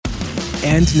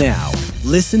And now,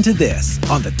 listen to this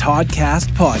on the Toddcast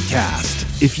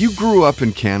podcast. If you grew up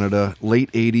in Canada,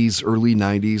 late 80s, early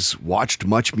 90s, watched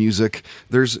much music,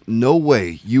 there's no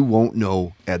way you won't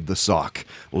know Ed the Sock.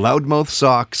 Loudmouth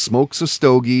Sock, smokes a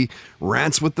stogie,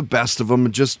 rants with the best of them,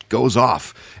 and just goes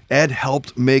off. Ed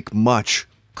helped make much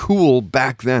cool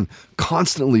back then,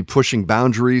 constantly pushing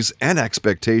boundaries and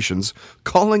expectations,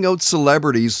 calling out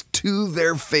celebrities to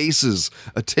their faces,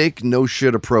 a take no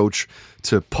shit approach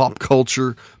to pop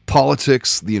culture,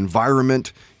 politics, the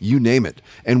environment, you name it.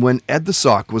 And when Ed the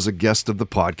Sock was a guest of the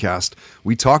podcast,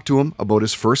 we talked to him about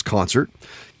his first concert,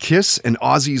 Kiss and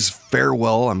Ozzy's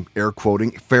farewell, I'm air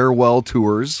quoting, farewell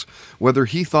tours, whether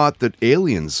he thought that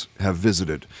aliens have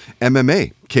visited.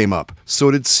 MMA came up,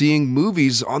 so did seeing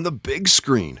movies on the big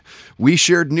screen. We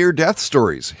shared near-death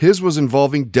stories. His was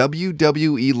involving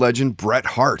WWE legend Bret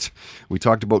Hart. We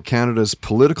talked about Canada's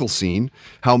political scene,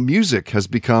 how music has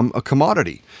become a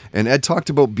commodity. And Ed talked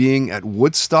about being at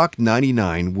Woodstock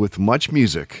 99 with much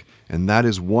music, and that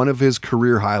is one of his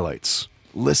career highlights.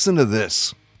 Listen to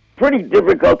this. Pretty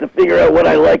difficult to figure out what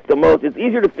I like the most. It's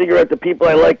easier to figure out the people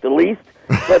I like the least,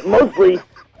 but mostly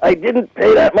I didn't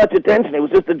pay that much attention. It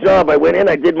was just a job. I went in,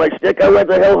 I did my shtick, I went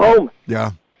the hell home.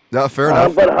 Yeah, fair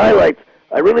enough. But highlights,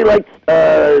 I really liked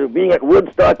being at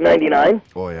Woodstock 99.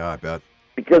 Oh yeah, I bet.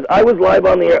 Because I was live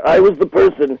on the air. I was the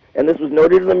person, and this was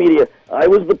noted in the media, I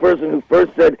was the person who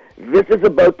first said, this is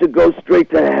about to go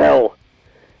straight to hell.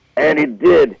 And it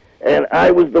did. And I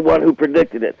was the one who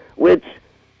predicted it, which,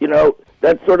 you know,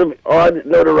 that's sort of odd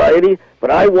notoriety, but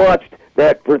I watched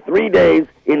that for 3 days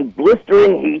in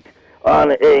blistering heat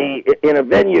in a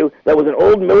venue that was an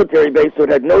old military base, so it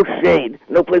had no shade,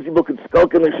 no place people could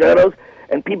skulk in the shadows,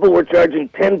 and people were charging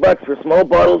 $10 for small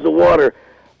bottles of water.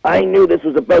 I knew this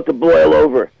was about to boil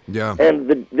over. Yeah.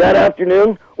 And that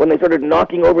afternoon, when they started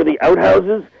knocking over the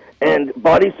outhouses and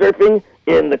body surfing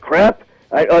in the crap,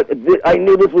 I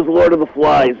knew this was Lord of the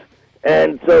Flies.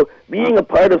 And so being a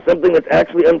part of something that's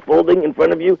actually unfolding in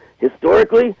front of you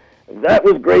historically, that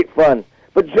was great fun.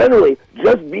 But generally,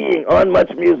 just being on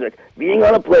Much Music, being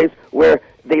on a place where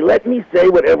they let me say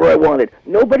whatever I wanted.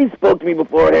 Nobody spoke to me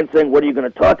beforehand saying, what are you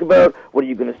going to talk about? What are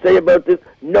you going to say about this?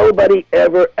 Nobody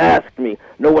ever asked me.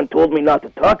 No one told me not to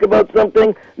talk about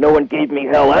something. No one gave me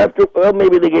hell after. Well,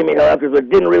 maybe they gave me hell after, but it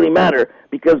didn't really matter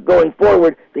because going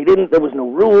forward, there was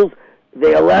no rules.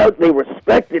 They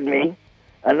respected me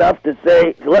enough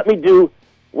to let me do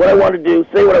what I wanted to do,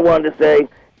 say what I wanted to say,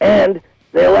 and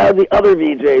they allowed the other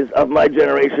VJs of my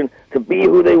generation to be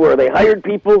who they were. They hired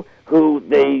people who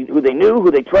they knew, who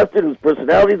they trusted, whose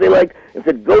personalities they liked, and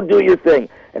said, go do your thing.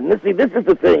 And this is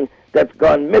the thing that's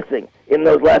gone missing in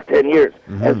those last 10 years.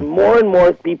 Mm-hmm. As more and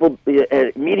more people,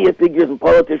 media figures and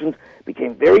politicians,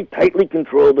 became very tightly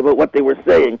controlled about what they were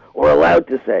saying or allowed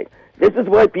to say. This is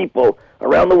why people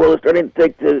around the world are starting to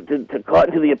take to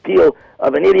cotton to the appeal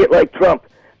of an idiot like Trump,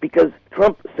 because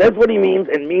Trump says what he means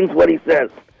and means what he says.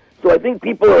 So I think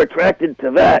people are attracted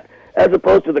to that as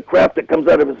opposed to the crap that comes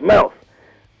out of his mouth.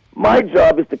 My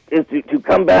job is to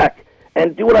come back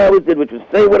and do what I always did, which was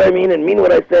say what I mean and mean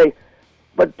what I say,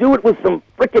 but do it with some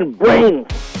frickin' brains.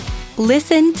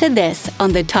 Listen to this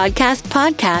on the Toddcast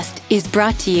podcast is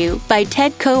brought to you by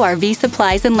Tedco RV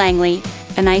Supplies in Langley,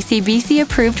 an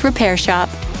ICBC-approved repair shop.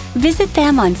 Visit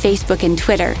them on Facebook and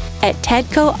Twitter at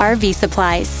Tedco RV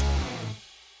Supplies.